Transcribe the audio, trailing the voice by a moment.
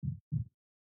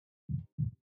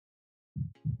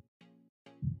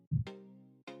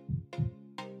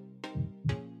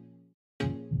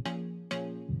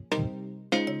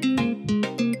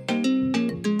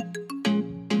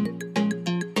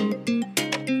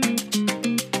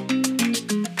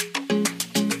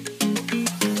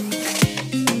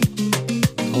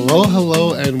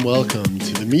Hello, and welcome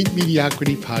to the Meet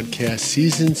Mediocrity Podcast,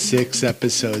 Season 6,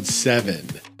 Episode 7.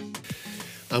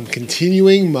 I'm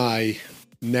continuing my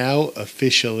now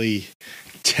officially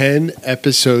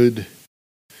 10-episode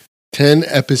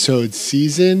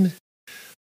season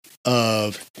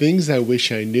of things I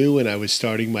wish I knew when I was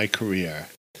starting my career.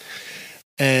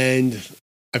 And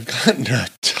I've gotten a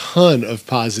ton of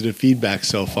positive feedback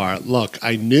so far. Look,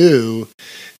 I knew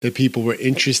that people were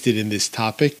interested in this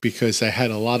topic because I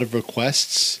had a lot of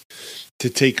requests to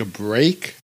take a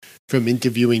break from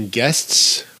interviewing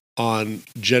guests on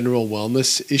general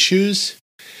wellness issues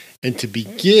and to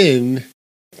begin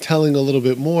telling a little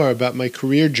bit more about my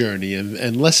career journey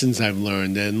and lessons I've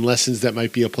learned and lessons that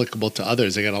might be applicable to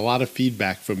others. I got a lot of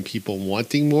feedback from people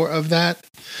wanting more of that.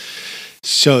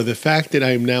 So the fact that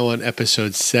I'm now on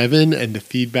episode 7 and the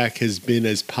feedback has been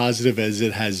as positive as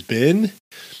it has been,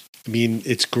 I mean,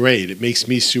 it's great. It makes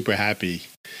me super happy.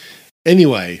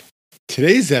 Anyway,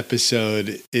 today's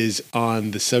episode is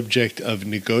on the subject of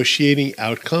negotiating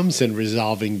outcomes and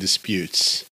resolving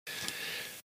disputes.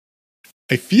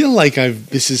 I feel like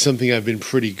this is something I've been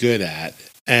pretty good at.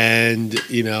 And,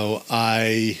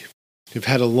 I have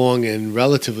had a long and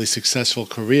relatively successful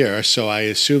career, so I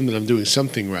assume that I'm doing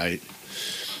something right.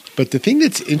 But the thing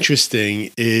that's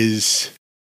interesting is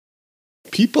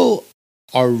people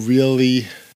are really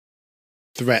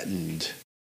threatened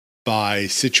by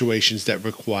situations that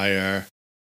require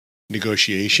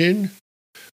negotiation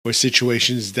or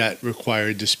situations that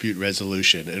require dispute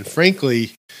resolution. And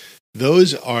frankly,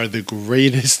 those are the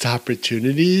greatest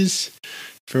opportunities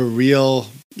for real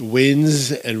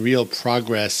wins and real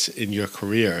progress in your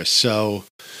career. So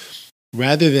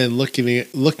rather than looking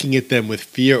at them with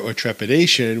fear or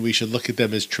trepidation, we should look at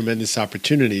them as tremendous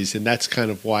opportunities. And that's kind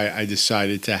of why I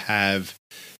decided to have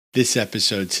this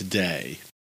episode today.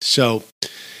 So,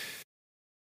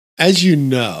 as you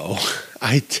know,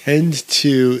 I tend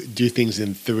to do things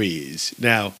in threes.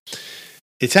 Now,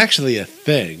 it's actually a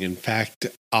thing. In fact,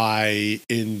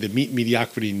 in the Meet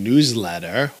Mediocrity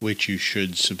newsletter, which you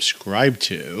should subscribe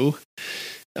to,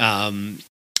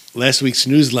 last week's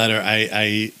newsletter,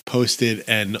 I posted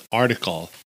an article.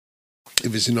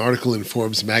 It was an article in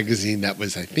Forbes magazine that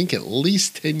was, I think, at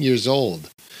least 10 years old.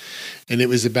 And it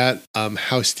was about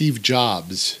how Steve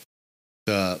Jobs,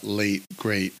 the late,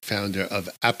 great founder of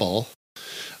Apple,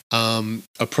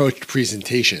 approached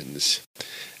presentations.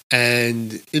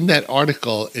 And in that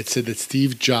article, it said that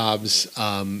Steve Jobs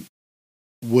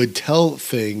would tell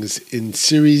things in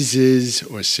series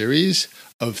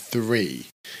of three.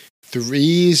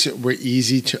 Threes are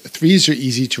easy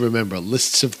to remember.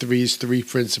 Lists of threes, 3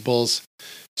 principles.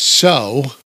 So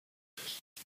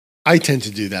I tend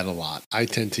to do that a lot. I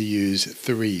tend to use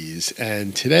threes.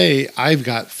 And today I've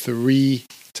got 3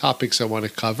 topics I want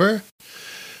to cover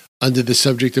under the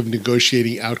subject of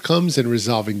negotiating outcomes and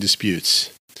resolving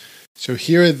disputes. So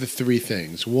here are the 3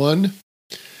 things. 1,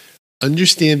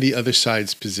 understand the other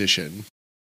side's position.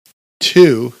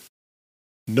 2,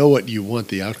 know what you want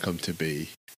the outcome to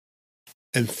be.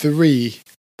 And 3,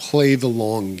 play the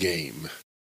long game.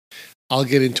 I'll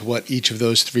get into what each of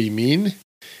those 3 mean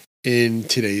in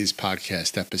today's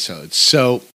podcast episode.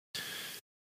 So,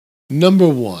 number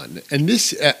 1, and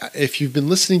this, if you've been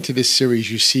listening to this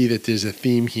series, you see that there's a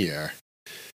theme here.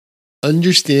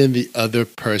 Understand the other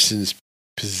person's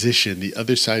position, the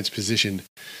other side's position.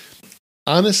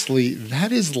 Honestly,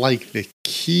 that is like the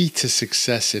key to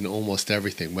success in almost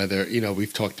everything. Whether,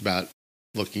 we've talked about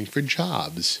looking for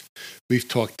jobs. We've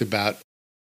talked about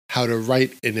how to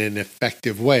write in an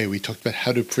effective way. We talked about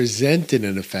how to present in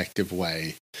an effective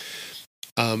way.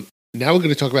 Now we're going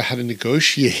to talk about how to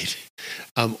negotiate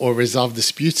or resolve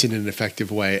disputes in an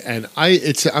effective way. And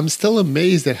I'm still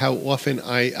amazed at how often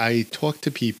I talk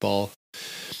to people,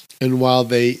 and while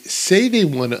they say they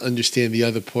want to understand the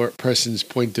other person's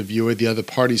point of view or the other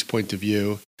party's point of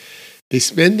view, they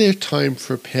spend their time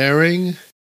preparing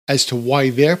as to why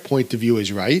their point of view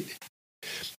is right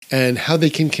and how they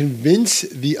can convince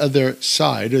the other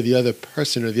side or the other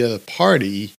person or the other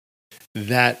party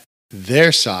that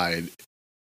their side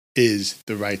is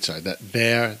the right side, that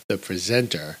the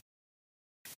presenter,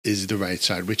 is the right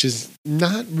side, which is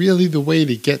not really the way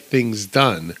to get things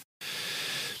done.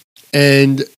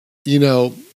 And,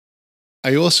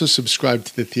 I also subscribe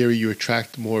to the theory you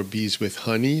attract more bees with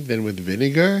honey than with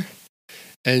vinegar.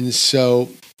 And so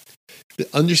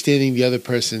understanding the other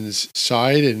person's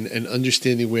side and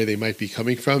understanding where they might be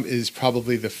coming from is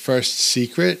probably the first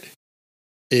secret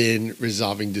in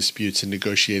resolving disputes and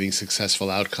negotiating successful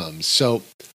outcomes. So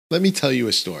let me tell you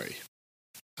a story.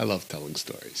 I love telling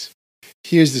stories.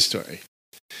 Here's the story.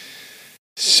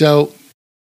 So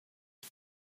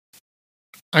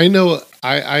I know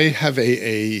I have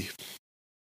a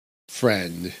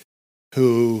friend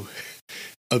who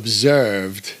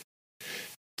observed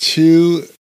two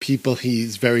people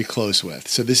he's very close with.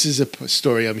 So this is a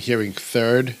story I'm hearing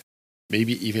third,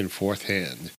 maybe even fourth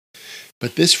hand.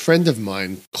 But this friend of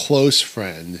mine, close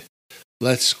friend,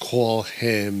 let's call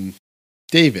him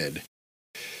David.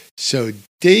 So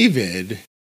David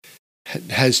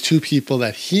has two people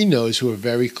that he knows who are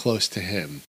very close to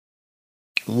him.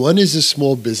 One is a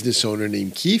small business owner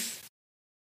named Keith,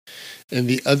 and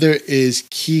the other is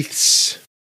Keith's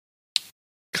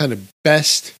kind of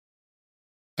best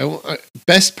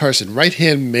person,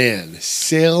 right-hand man,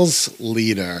 sales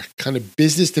leader, kind of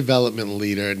business development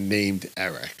leader named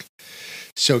Eric.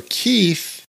 So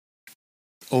Keith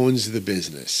owns the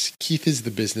business. Keith is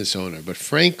the business owner, but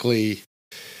frankly,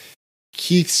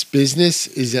 Keith's business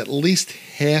is at least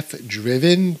half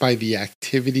driven by the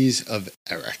activities of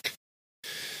Eric.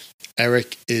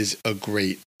 Eric is a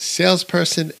great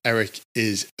salesperson. Eric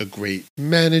is a great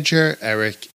manager.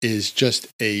 Eric is just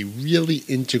a really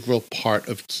integral part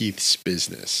of Keith's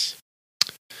business.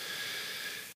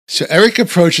 So Eric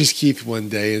approaches Keith one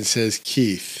day and says,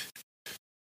 Keith,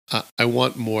 I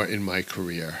want more in my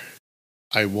career.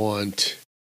 I want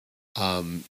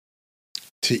to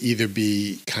either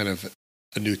be kind of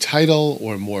a new title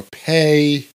or more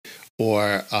pay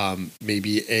or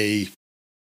maybe a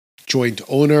joint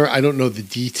owner. I don't know the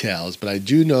details, but I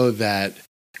do know that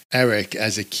Eric,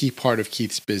 as a key part of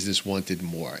Keith's business, wanted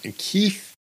more. And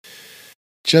Keith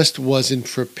just wasn't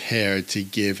prepared to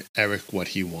give Eric what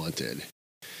he wanted.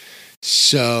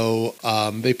 So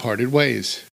they parted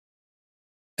ways.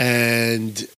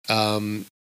 And that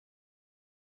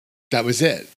was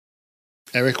it.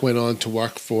 Eric went on to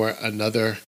work for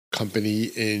another company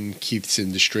in Keith's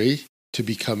industry to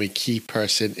become a key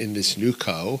person in this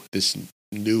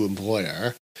new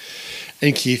employer.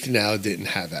 And Keith now didn't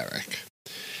have Eric.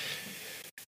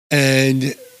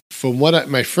 And from what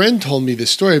my friend told me the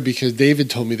story, because David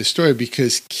told me the story,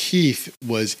 because Keith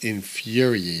was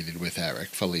infuriated with Eric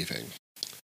for leaving.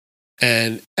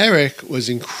 And Eric was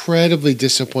incredibly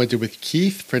disappointed with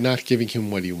Keith for not giving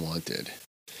him what he wanted.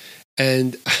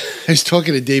 And I was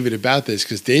talking to David about this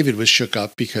because David was shook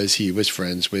up because he was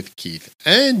friends with Keith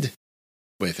and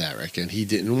with Eric, and he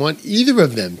didn't want either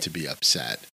of them to be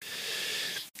upset.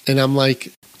 And I'm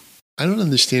like, I don't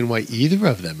understand why either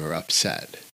of them are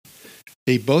upset.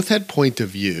 They both had point of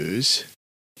views.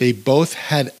 They both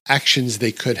had actions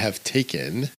they could have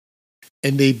taken,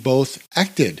 and they both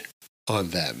acted on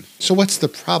them. So what's the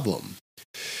problem?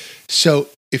 So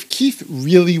if Keith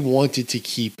really wanted to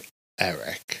keep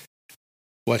Eric,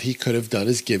 what he could have done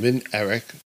is given Eric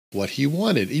what he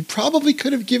wanted. He probably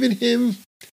could have given him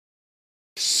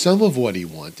some of what he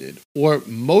wanted or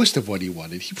most of what he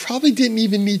wanted. He probably didn't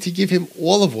even need to give him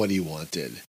all of what he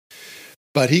wanted,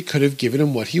 but he could have given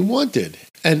him what he wanted,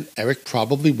 and Eric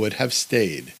probably would have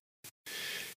stayed.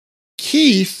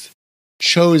 Keith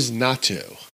chose not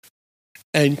to,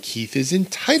 and Keith is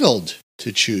entitled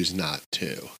to choose not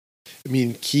to. I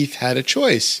mean, Keith had a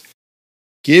choice.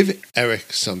 Give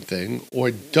Eric something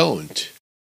or don't.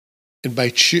 And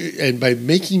by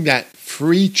making that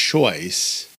free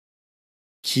choice,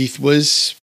 Keith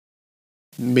was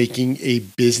making a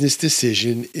business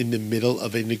decision in the middle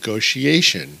of a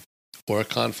negotiation or a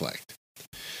conflict.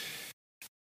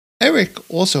 Eric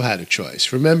also had a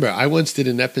choice. Remember, I once did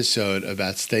an episode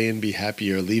about stay and be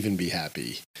happy or leave and be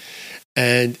happy.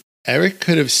 And Eric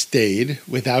could have stayed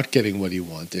without getting what he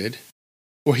wanted,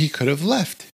 or he could have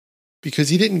left because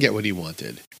he didn't get what he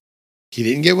wanted. He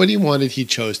didn't get what he wanted. He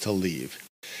chose to leave.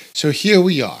 So here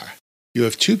we are. You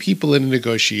have two people in a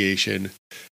negotiation.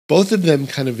 Both of them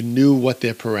kind of knew what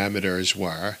their parameters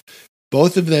were.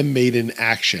 Both of them made an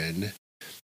action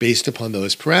based upon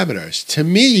those parameters. To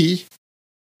me,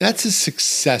 that's a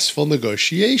successful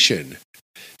negotiation.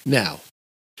 Now,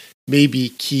 maybe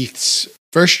Keith's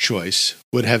first choice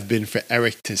would have been for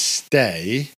Eric to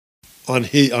stay on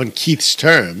Keith's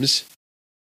terms,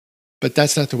 but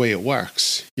that's not the way it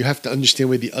works. You have to understand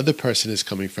where the other person is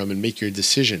coming from and make your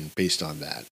decision based on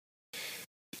that.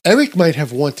 Eric might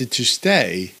have wanted to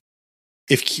stay,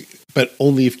 but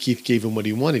only if Keith gave him what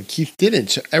he wanted. Keith didn't,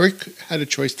 so Eric had a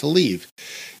choice to leave.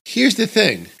 Here's the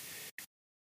thing.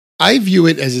 I view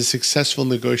it as a successful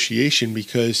negotiation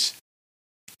because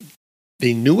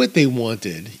they knew what they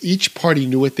wanted. Each party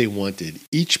knew what they wanted.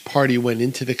 Each party went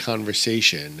into the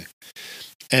conversation,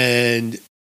 and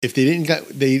if they didn't get,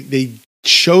 they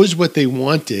chose what they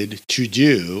wanted to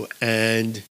do,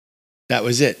 and that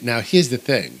was it. Now, here's the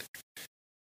thing.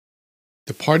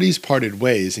 The parties parted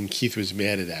ways, and Keith was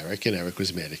mad at Eric, and Eric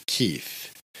was mad at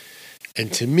Keith.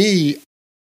 And to me,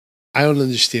 I don't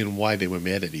understand why they were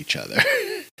mad at each other.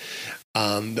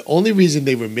 The only reason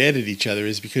they were mad at each other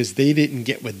is because they didn't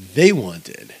get what they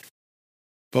wanted.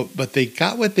 But they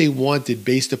got what they wanted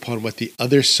based upon what the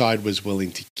other side was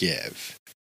willing to give.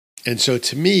 And so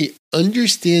to me,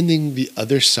 understanding the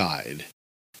other side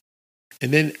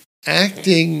and then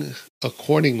acting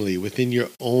accordingly within your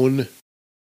own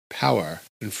power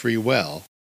and free will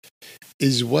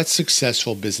is what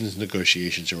successful business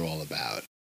negotiations are all about.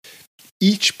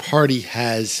 Each party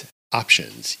has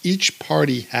options. Each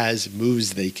party has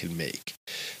moves they can make.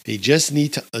 They just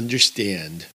need to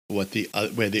understand where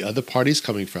the other party is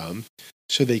coming from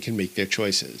so they can make their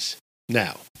choices.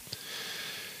 Now,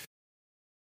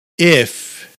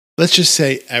 if, let's just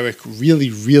say Eric really,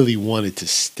 really wanted to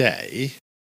stay,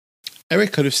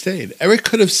 Eric could have stayed. Eric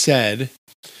could have said,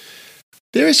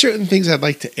 there are certain things I'd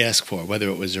like to ask for, whether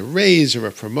it was a raise or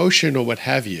a promotion or what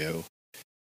have you.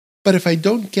 But if I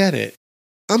don't get it,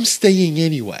 I'm staying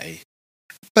anyway.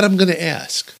 But I'm going to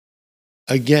ask.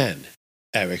 Again,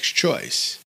 Eric's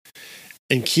choice.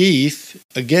 And Keith,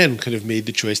 again, could have made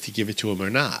the choice to give it to him or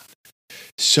not.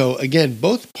 So again,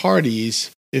 both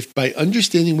parties, if by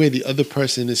understanding where the other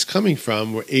person is coming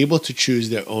from, were able to choose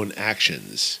their own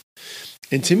actions.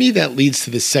 And to me, that leads to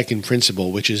the second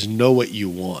principle, which is know what you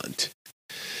want.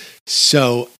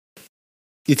 So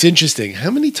it's interesting.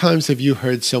 How many times have you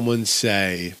heard someone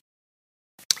say,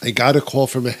 I got a call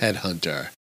from a headhunter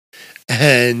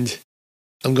and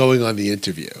I'm going on the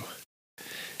interview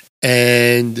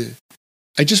and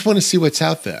I just want to see what's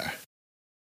out there?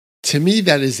 To me,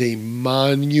 that is a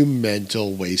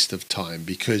monumental waste of time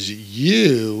because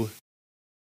you,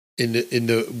 in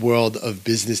the world of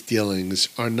business dealings,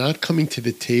 are not coming to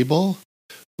the table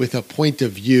with a point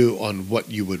of view on what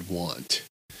you would want.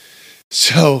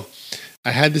 So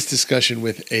I had this discussion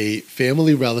with a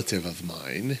family relative of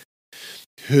mine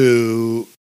who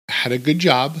had a good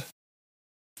job.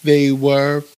 They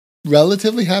were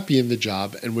relatively happy in the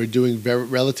job and were doing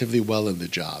relatively well in the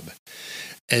job.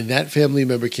 And that family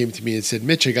member came to me and said,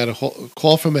 Mitch, I got a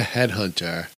call from a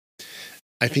headhunter.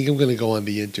 I think I'm going to go on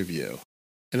the interview.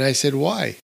 And I said,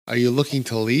 why? Are you looking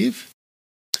to leave?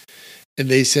 And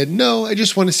they said, no, I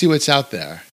just want to see what's out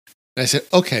there. And I said,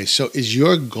 okay, so is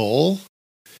your goal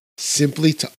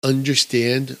simply to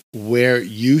understand where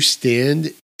you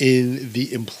stand in the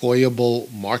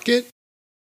employable market?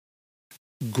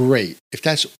 Great. If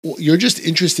that's, you're just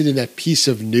interested in that piece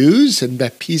of news and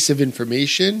that piece of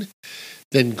information,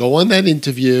 then go on that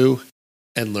interview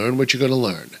and learn what you're going to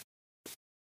learn.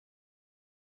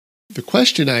 The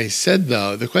question I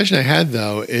had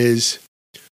though is,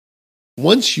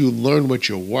 once you learn what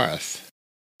you're worth,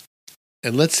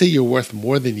 and let's say you're worth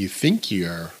more than you think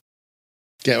or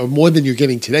more than you're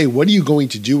getting today, what are you going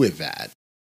to do with that?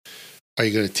 Are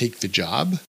you going to take the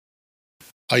job?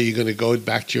 Are you going to go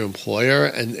back to your employer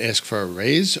and ask for a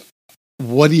raise?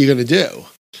 What are you going to do?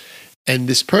 And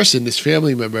this person, this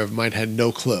family member of mine, had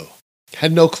no clue.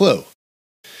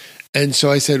 And so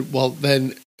I said, well,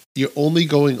 then you're only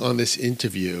going on this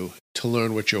interview to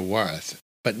learn what you're worth.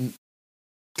 But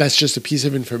that's just a piece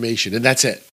of information, and that's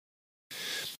it.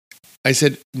 I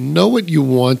said, know what you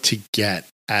want to get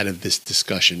out of this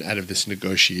discussion, out of this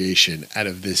negotiation, out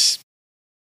of this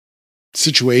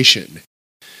situation,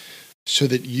 so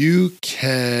that you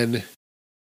can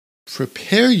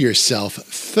prepare yourself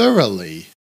thoroughly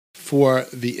for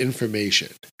the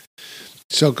information.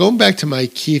 So going back to my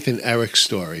Keith and Eric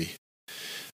story,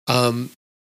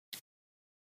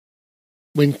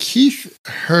 when Keith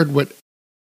heard what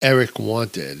Eric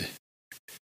wanted,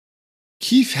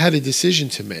 Keith had a decision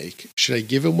to make. Should I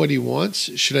give him what he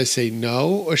wants? Should I say no?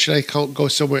 Or should I go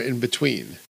somewhere in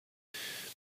between?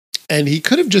 And he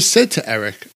could have just said to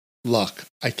Eric, look,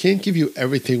 I can't give you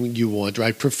everything you want, or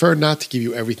I prefer not to give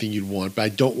you everything you'd want, but I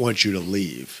don't want you to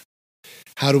leave.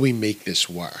 How do we make this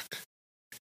work?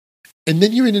 And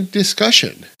then you're in a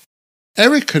discussion.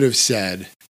 Eric could have said,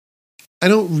 I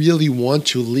don't really want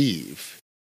to leave,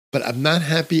 but I'm not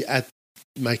happy at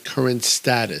my current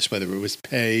status, whether it was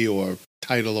pay or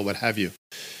title or what have you.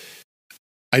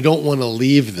 I don't want to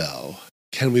leave though.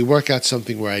 Can we work out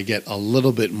something where I get a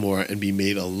little bit more and be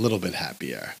made a little bit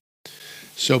happier?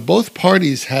 So both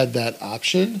parties had that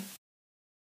option.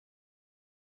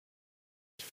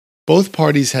 Both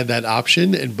parties had that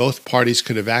option and both parties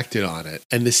could have acted on it.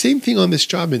 And the same thing on this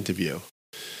job interview.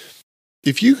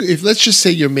 If let's just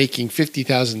say you're making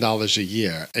 $50,000 a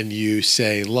year and you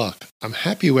say, look, I'm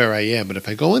happy where I am, but if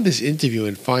I go on this interview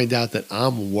and find out that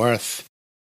I'm worth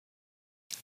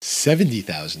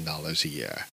 $70,000 a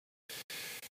year,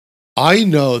 I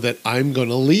know that I'm going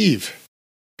to leave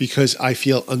because I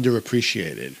feel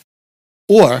underappreciated.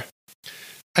 Or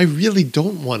I really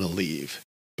don't want to leave,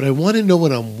 but I want to know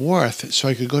what I'm worth so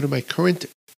I could go to my current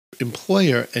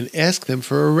employer and ask them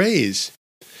for a raise.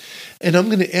 And I'm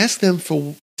going to ask them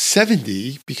for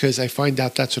 70 because I find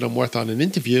out that's what I'm worth on an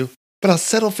interview, but I'll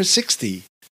settle for 60.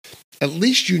 At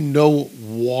least you know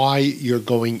why you're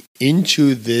going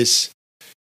into this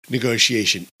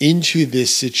negotiation, into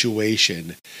this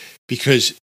situation,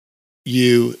 because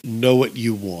you know what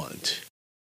you want.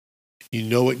 You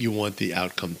know what you want the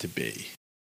outcome to be.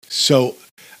 So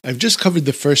I've just covered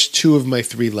the first 2 of my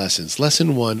 3 lessons.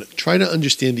 Lesson 1, try to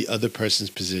understand the other person's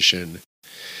position.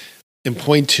 And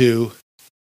point 2,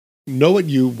 know what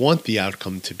you want the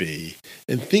outcome to be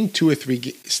and think 2 or 3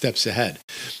 steps ahead.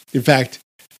 In fact,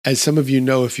 as some of you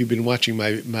know, if you've been watching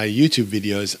my YouTube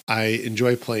videos, I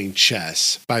enjoy playing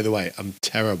chess. By the way, I'm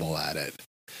terrible at it.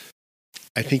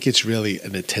 I think it's really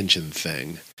an attention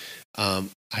thing.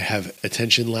 I have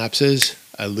attention lapses.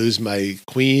 I lose my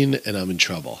queen and I'm in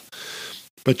trouble.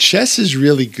 But chess is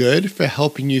really good for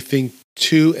helping you think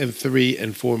 2 and 3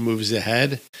 and 4 moves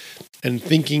ahead and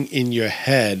thinking in your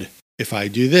head, if I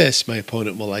do this, my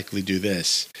opponent will likely do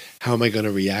this. How am I going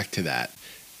to react to that?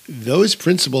 Those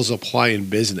principles apply in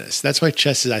business. That's why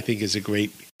chess, I think, is a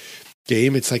great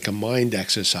game. It's like a mind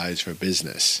exercise for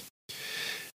business.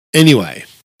 Anyway,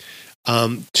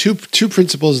 2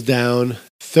 principles down.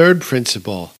 3rd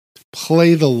principle,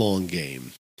 play the long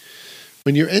game.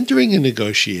 When you're entering a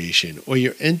negotiation or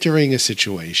you're entering a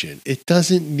situation, it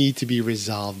doesn't need to be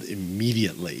resolved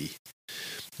immediately.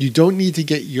 You don't need to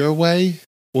get your way,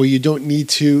 or you don't need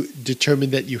to determine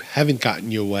that you haven't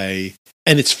gotten your way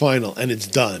and it's final and it's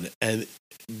done and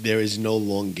there is no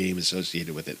long game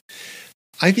associated with it.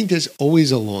 I think there's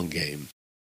always a long game.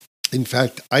 In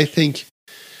fact, I think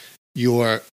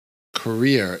your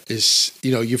career is,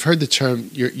 you've heard the term,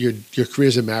 your career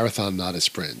is a marathon, not a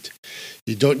sprint.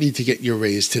 You don't need to get your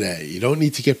raise today. You don't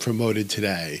need to get promoted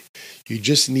today. You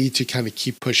just need to kind of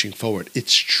keep pushing forward.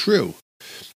 It's true.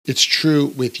 It's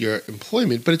true with your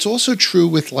employment, but it's also true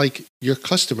with like your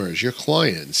customers, your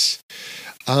clients.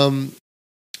 Let's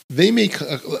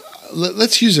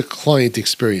use a client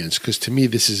experience because to me,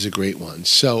 this is a great one.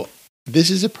 So this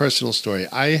is a personal story.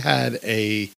 I had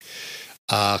a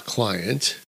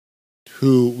client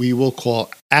who we will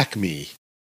call Acme,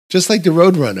 just like the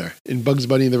Roadrunner in Bugs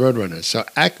Bunny and the Roadrunner. So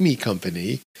Acme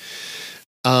Company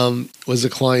was a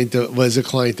client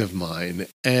of mine,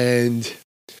 and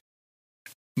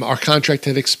our contract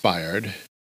had expired,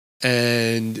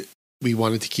 and we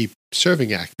wanted to keep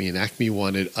serving Acme, and Acme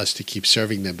wanted us to keep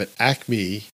serving them, but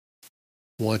Acme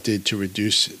wanted to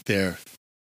reduce their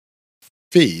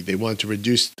fee. They wanted me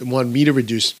to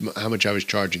reduce how much I was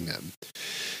charging them.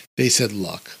 They said,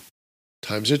 look,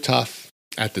 times are tough.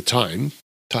 At the time,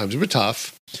 times were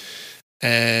tough,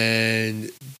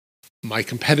 and my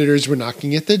competitors were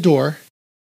knocking at the door,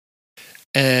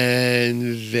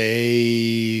 and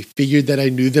they figured that I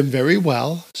knew them very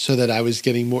well so that I was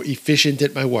getting more efficient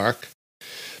at my work,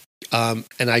 and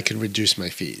I could reduce my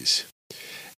fees.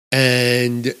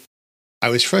 And I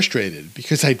was frustrated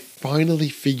because I'd finally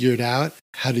figured out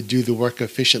how to do the work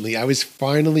efficiently. I was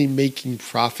finally making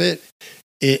profit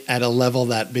at a level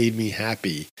that made me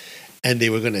happy. And they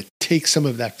were going to take some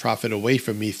of that profit away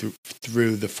from me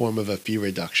through the form of a fee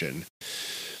reduction.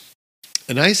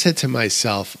 And I said to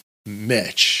myself,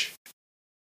 Mitch,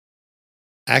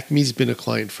 Acme's been a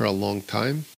client for a long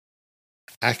time.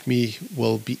 Acme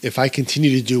will be, if I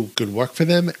continue to do good work for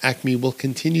them, Acme will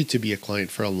continue to be a client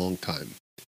for a long time.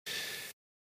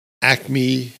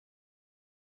 Acme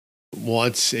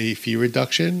wants a fee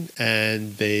reduction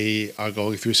and they are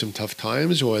going through some tough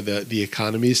times, or the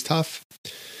economy is tough.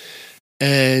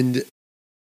 And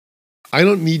I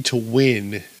don't need to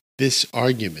win this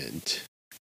argument.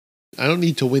 I don't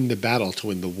need to win the battle to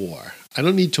win the war. I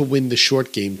don't need to win the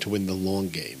short game to win the long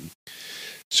game.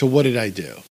 So what did I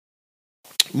do?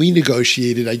 We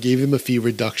negotiated. I gave them a fee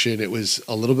reduction. It was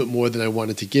a little bit more than I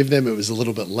wanted to give them. It was a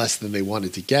little bit less than they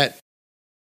wanted to get.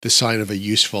 The sign of a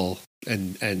useful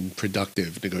and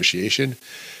productive negotiation.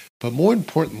 But more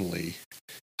importantly,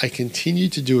 I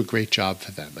continued to do a great job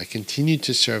for them. I continued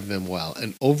to serve them well.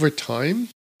 And over time,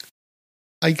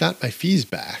 I got my fees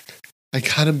back. I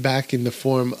got them back in the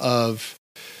form of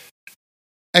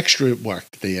extra work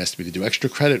that they asked me to do, extra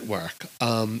credit work,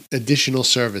 additional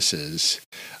services.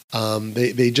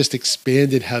 They just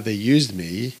expanded how they used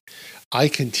me. I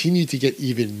continued to get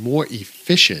even more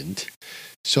efficient.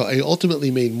 So I ultimately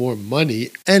made more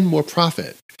money and more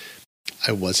profit.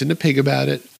 I wasn't a pig about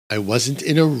it. I wasn't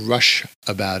in a rush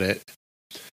about it.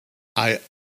 I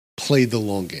played the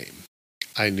long game.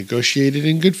 I negotiated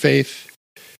in good faith,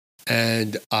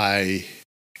 and I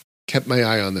kept my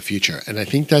eye on the future. And I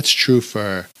think that's true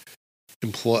for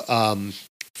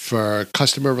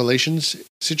customer relations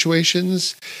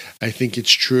situations. I think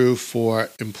it's true for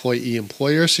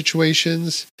employee-employer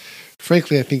situations.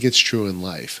 Frankly, I think it's true in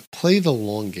life. Play the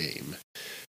long game.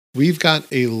 We've got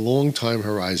a long time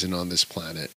horizon on this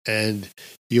planet, and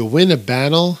you win a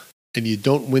battle and you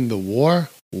don't win the war,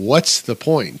 what's the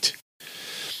point?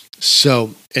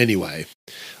 So anyway,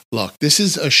 look, this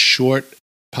is a short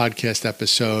podcast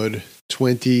episode,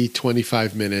 20,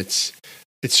 25 minutes.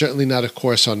 It's certainly not a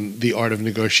course on the art of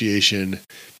negotiation,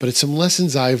 but it's some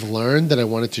lessons I've learned that I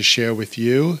wanted to share with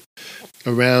you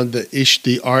around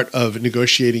the art of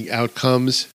negotiating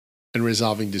outcomes and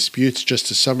resolving disputes. Just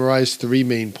to summarize, 3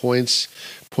 main points.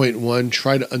 Point 1,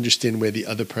 try to understand where the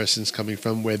other person's coming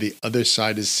from, where the other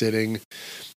side is sitting,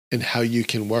 and how you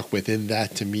can work within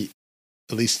that to meet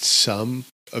at least some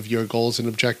of your goals and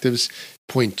objectives.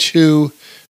 Point 2,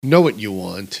 know what you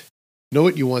want. Know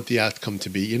what you want the outcome to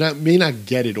be. You may not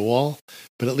get it all,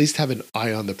 but at least have an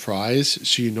eye on the prize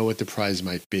so you know what the prize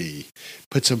might be.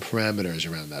 Put some parameters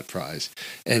around that prize.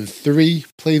 And 3,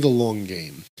 play the long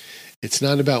game. It's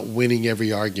not about winning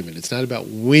every argument. It's not about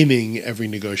winning every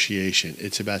negotiation.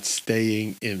 It's about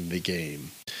staying in the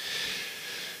game.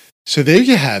 So there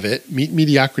you have it. Meet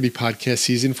Mediocrity Podcast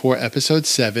Season 4, Episode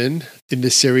 7. In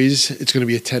this series, it's going to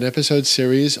be a 10-episode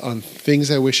series on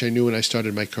things I wish I knew when I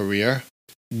started my career.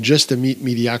 Just a Meet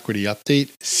Mediocrity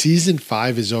update. Season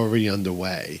 5 is already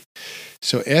underway.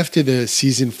 So after the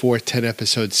Season 4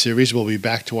 10-episode series, we'll be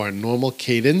back to our normal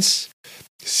cadence.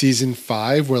 Season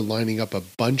 5, we're lining up a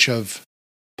bunch of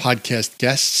podcast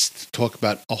guests to talk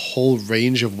about a whole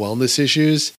range of wellness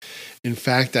issues. In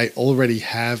fact, I already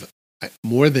have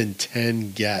more than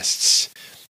 10 guests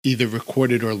either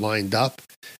recorded or lined up,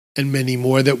 and many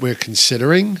more that we're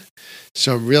considering.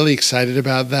 So I'm really excited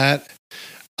about that.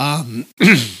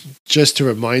 Just a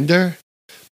reminder,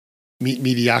 Meet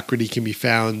Mediocrity can be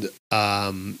found,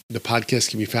 the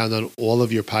podcast can be found on all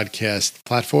of your podcast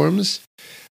platforms.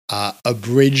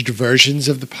 Abridged versions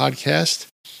of the podcast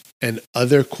and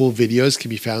other cool videos can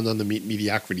be found on the Meet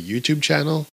Mediocrity YouTube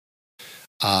channel.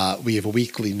 We have a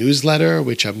weekly newsletter,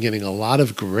 which I'm getting a lot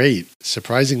of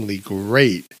surprisingly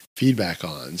great feedback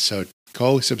on. So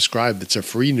go subscribe. It's a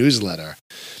free newsletter.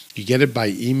 You get it by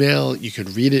email. You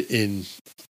could read it in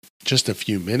just a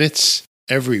few minutes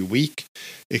every week.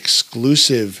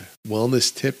 Exclusive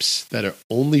wellness tips that are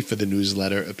only for the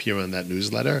newsletter appear on that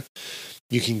newsletter.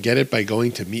 You can get it by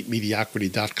going to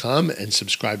meetmediocrity.com and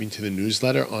subscribing to the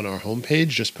newsletter on our homepage.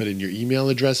 Just put in your email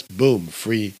address. Boom,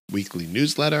 free weekly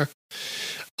newsletter.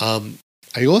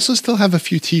 I also still have a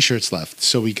few t-shirts left.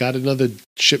 So we got another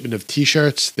shipment of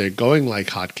t-shirts. They're going like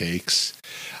hotcakes.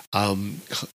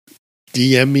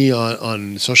 DM me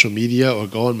on social media or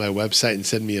go on my website and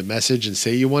send me a message and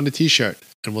say you want a t-shirt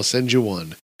and we'll send you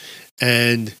one.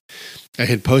 And I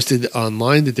had posted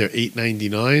online that they're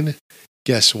 $8.99.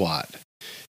 Guess what?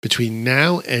 Between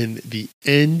now and the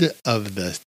end of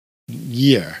the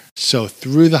year, so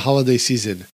through the holiday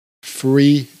season,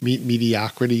 free Meet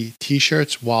Mediocrity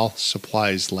t-shirts while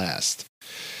supplies last.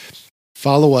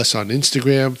 Follow us on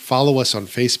Instagram, follow us on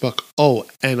Facebook. Oh,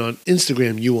 and on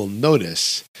Instagram, you will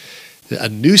notice a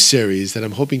new series that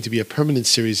I'm hoping to be a permanent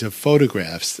series of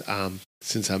photographs,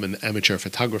 since I'm an amateur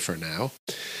photographer now,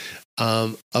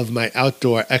 of my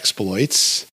outdoor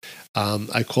exploits.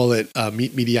 I call it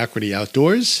Meet Mediocrity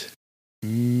Outdoors,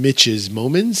 Mitch's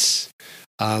Moments.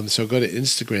 So go to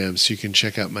Instagram so you can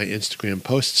check out my Instagram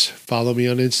posts. Follow me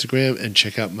on Instagram and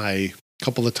check out my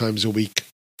couple of times a week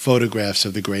photographs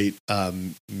of the great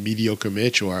Mediocre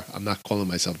Mitch, or I'm not calling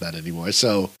myself that anymore.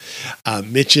 So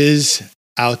Mitch's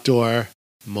Outdoor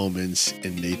Moments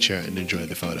in Nature, and enjoy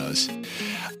the photos.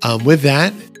 With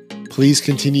that, please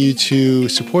continue to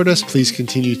support us. Please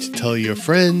continue to tell your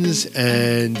friends,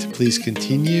 and please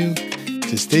continue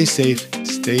to stay safe,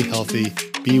 stay healthy,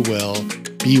 be well,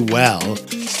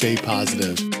 stay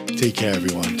positive. Take care,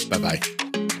 everyone. Bye-bye.